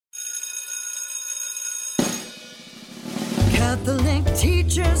Catholic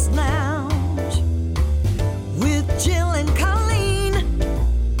Teachers Lounge with Jill and Colleen.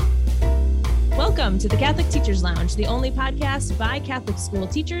 Welcome to the Catholic Teachers Lounge, the only podcast by Catholic school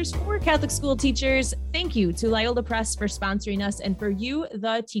teachers for Catholic school teachers. Thank you to Loyola Press for sponsoring us and for you,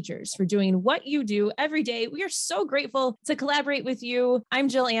 the teachers, for doing what you do every day. We are so grateful to collaborate with you. I'm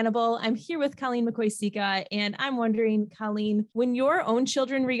Jill Annabelle. I'm here with Colleen McCoy-Sika, and I'm wondering, Colleen, when your own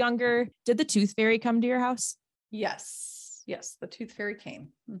children were younger, did the tooth fairy come to your house? Yes, the tooth fairy came.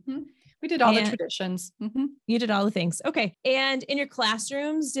 We did all the traditions. You did all the things. Okay. And in your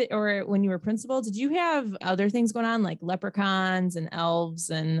classrooms or when you were principal, did you have other things going on like leprechauns and elves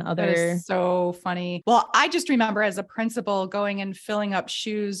and other? That is so funny. Well, I just remember as a principal going and filling up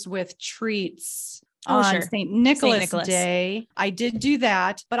shoes with treats on St. Nicholas Day. I did do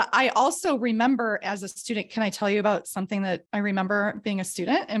that, but I also remember as a student, can I tell you about something that I remember being a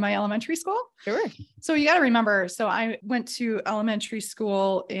student in my elementary school? Sure. So you got to remember, so I went to elementary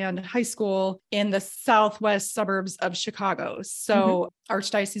school and high school in the southwest suburbs of Chicago. So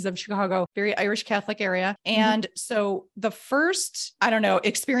Archdiocese of Chicago, very Irish Catholic area. And so the first,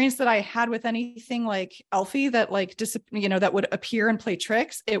 experience that I had with anything like Elfie that that would appear and play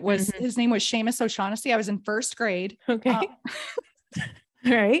tricks, it was, his name was Seamus O'Shaughnessy. I was in first grade. Okay.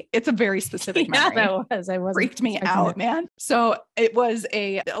 Right. It's a very specific memory. Yeah, that was. I wasn't freaked me out, man. So it was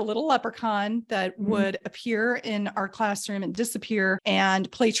a little leprechaun that would appear in our classroom and disappear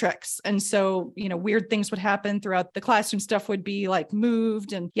and play tricks. And so, weird things would happen throughout the classroom. Stuff would be like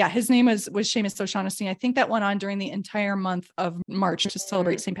moved. And yeah, his name was Seamus O'Shaughnessy. I think that went on during the entire month of March to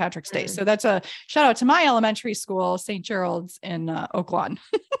celebrate St. Patrick's Day. So that's a shout out to my elementary school, St. Gerald's in Oak Lawn.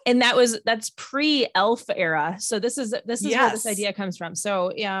 And that's pre-elf era. So this is where this idea comes from. So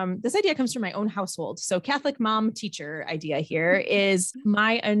this idea comes from my own household. So Catholic mom teacher idea here is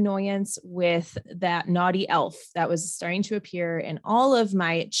my annoyance with that naughty elf that was starting to appear in all of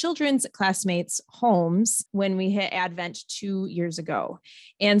my children's classmates' homes when we hit Advent 2 years ago.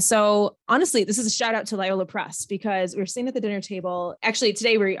 And so honestly, this is a shout out to Loyola Press because we were sitting at the dinner table. Actually,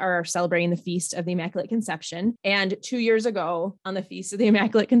 today we are celebrating the Feast of the Immaculate Conception. And 2 years ago on the Feast of the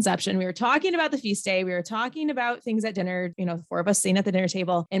Immaculate Conception, we were talking about the feast day. We were talking about things at dinner, the four of us sitting at the dinner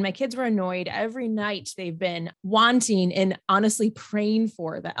table, and my kids were annoyed. Every night they've been wanting and honestly praying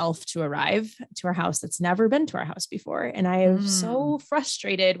for the elf to arrive to our house that's never been to our house before. And I am so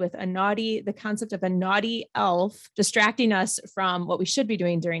frustrated with the concept of a naughty elf distracting us from what we should be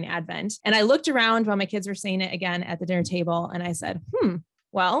doing during Advent. And I looked around while my kids were saying it again at the dinner table, and I said,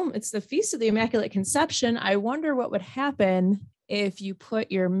 well, it's the Feast of the Immaculate Conception. I wonder what would happen if you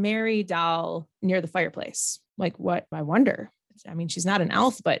put your Mary doll near the fireplace. Like what? I wonder. I mean, she's not an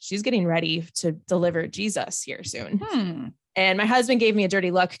elf, but she's getting ready to deliver Jesus here soon. And my husband gave me a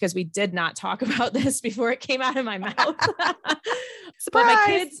dirty look because we did not talk about this before it came out of my mouth.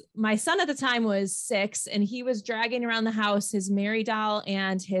 But my son at the time was 6 and he was dragging around the house his Mary doll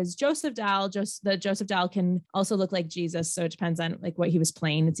and his Joseph doll. The Joseph doll can also look like Jesus. So it depends on like what he was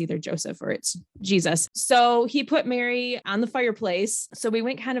playing. It's either Joseph or it's Jesus. So he put Mary on the fireplace. So we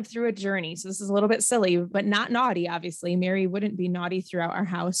went kind of through a journey. So this is a little bit silly, but not naughty. Obviously, Mary wouldn't be naughty throughout our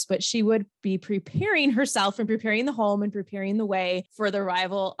house, but she would be preparing herself and preparing the home and preparing the way for the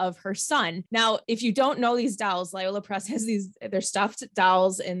arrival of her son. Now, if you don't know these dolls, Loyola Press has they're stuffed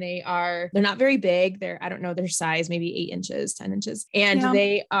dolls and they're not very big. I don't know their size, maybe 8 inches, 10 inches. And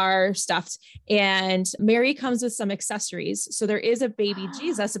they are stuffed. And Mary comes with some accessories. So there is a baby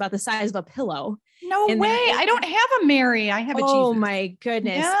Jesus about the size of a pillow. No way. I don't have a Mary. I have a Jesus. Oh my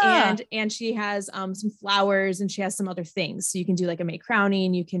goodness. Yeah. And she has some flowers and she has some other things. So you can do like a May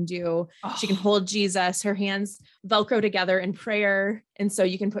crowning. You can do, she can hold Jesus, her hands Velcro together in prayer. And so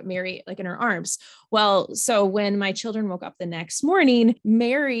you can put Mary like in her arms. Well, so when my children woke up the next morning,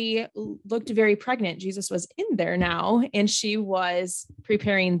 Mary looked very pregnant. Jesus was in there now, and she was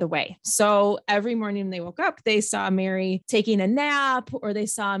preparing the way. So every morning when they woke up, they saw Mary taking a nap, or they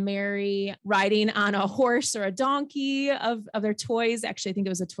saw Mary riding on a horse or a donkey of their toys. Actually, I think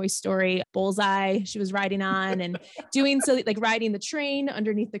it was a Toy Story Bullseye she was riding on and doing so like riding the train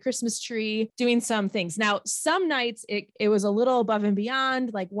underneath the Christmas tree, doing some things. Now, some nights it was a little above and beyond.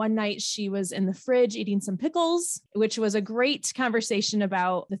 Like one night she was in the fridge eating some pickles, which was a great conversation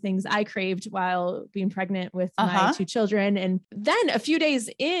about the things I craved while being pregnant with my 2 children. And then a few days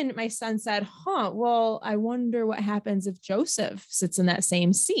in, my son said, well, I wonder what happens if Joseph sits in that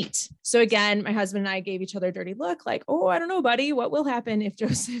same seat. So again, my husband and I gave each other a dirty look like, oh, I don't know, buddy, what will happen if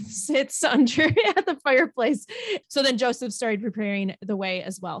Joseph sits under at the fireplace? So then Joseph started preparing the way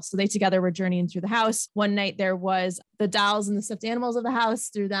as well. So they together were journeying through the house. One night there was the dolls and the stuffed animals of the house,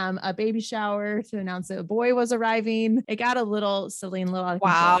 threw them a baby shower to announce that a boy was arriving. It got a little silly and a little out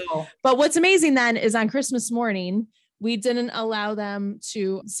of control. But what's amazing then is on Christmas morning, we didn't allow them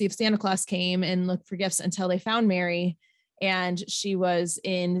to see if Santa Claus came and look for gifts until they found Mary. And she was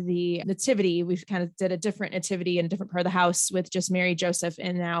in the nativity. We kind of did a different nativity in a different part of the house with just Mary, Joseph,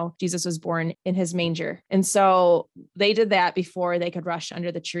 and now Jesus was born in his manger. And so they did that before they could rush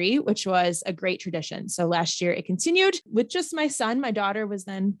under the tree, which was a great tradition. So last year it continued with just my son. My daughter was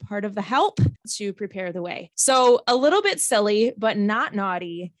then part of the help to prepare the way. So a little bit silly, but not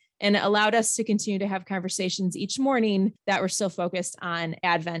naughty. And it allowed us to continue to have conversations each morning that were still focused on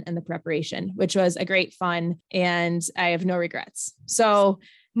Advent and the preparation, which was a great fun. And I have no regrets. So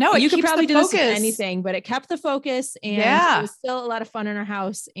no, you could probably do this with anything, but it kept the focus, and it was still a lot of fun in our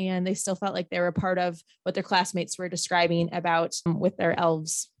house. And they still felt like they were a part of what their classmates were describing about with their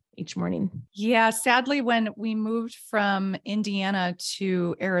elves each morning. Yeah. Sadly, when we moved from Indiana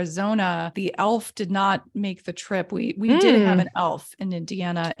to Arizona, the elf did not make the trip. We did have an elf in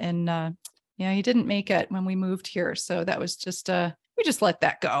Indiana, and he didn't make it when we moved here. So that was just we just let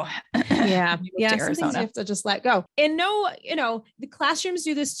that go. Yeah. Some things you have to just let go. And the classrooms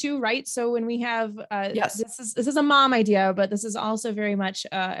do this too, right? So when we have, this is a mom idea, but this is also very much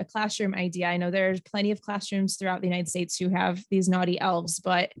a classroom idea. I know there's plenty of classrooms throughout the United States who have these naughty elves,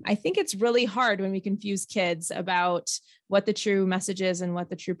 but I think it's really hard when we confuse kids about what the true message is and what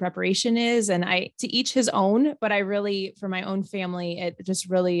the true preparation is. And to each his own, but I really, for my own family, it just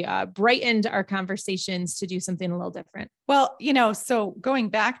really brightened our conversations to do something a little different. Well, so going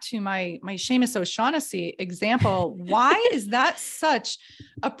back to my Seamus O'Shaughnessy example, why is that such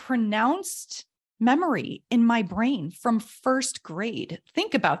a pronounced memory in my brain from first grade?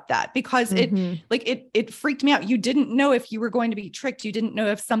 Think about that, because it freaked me out. You didn't know if you were going to be tricked. You didn't know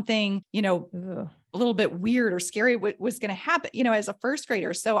if something, a little bit weird or scary was going to happen, as a first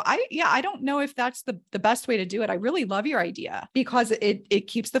grader. So I don't know if that's the best way to do it. I really love your idea because it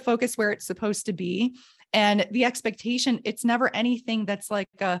keeps the focus where it's supposed to be. And the expectation, it's never anything that's like,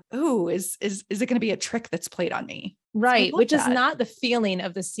 is it going to be a trick that's played on me? Right. Which is not the feeling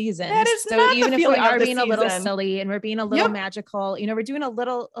of the season. That is so not even if we are being a little silly and we're being a little magical, we're doing a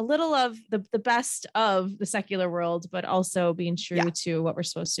little of the best of the secular world, but also being true to what we're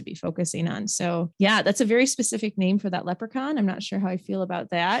supposed to be focusing on. So that's a very specific name for that leprechaun. I'm not sure how I feel about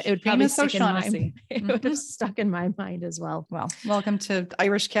that. It would probably would have stuck in my mind as well. Well, welcome to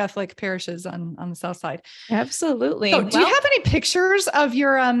Irish Catholic parishes on the South Side. Absolutely. So do you have any pictures of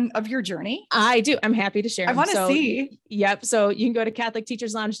your journey? I do. I'm happy to share. I want to see. Yep. So you can go to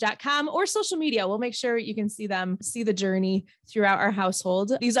CatholicTeachersLounge.com or social media. We'll make sure you can see the journey throughout our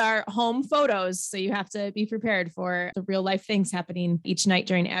household. These are home photos. So you have to be prepared for the real life things happening each night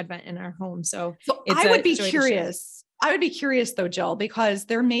during Advent in our home. So I would be curious. I would be curious though, Jill, because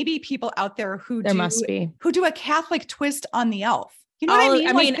there may be people out there who do a Catholic twist on the elf. You know what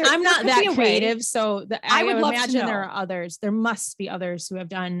I mean? I'm not that creative. So I would imagine there are others. There must be others who have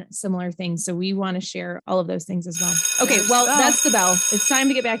done similar things. So we want to share all of those things as well. Okay. Well, that's the bell. It's time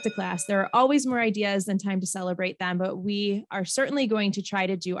to get back to class. There are always more ideas than time to celebrate them, but we are certainly going to try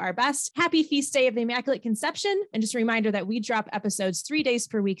to do our best. Happy Feast Day of the Immaculate Conception. And just a reminder that we drop episodes 3 days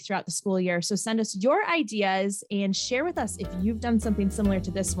per week throughout the school year. So send us your ideas and share with us if you've done something similar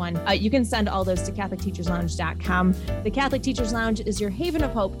to this one. You can send all those to CatholicTeachersLounge.com. The Catholic Teachers Lounge is your haven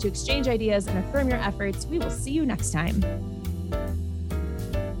of hope to exchange ideas and affirm your efforts. We will see you next time.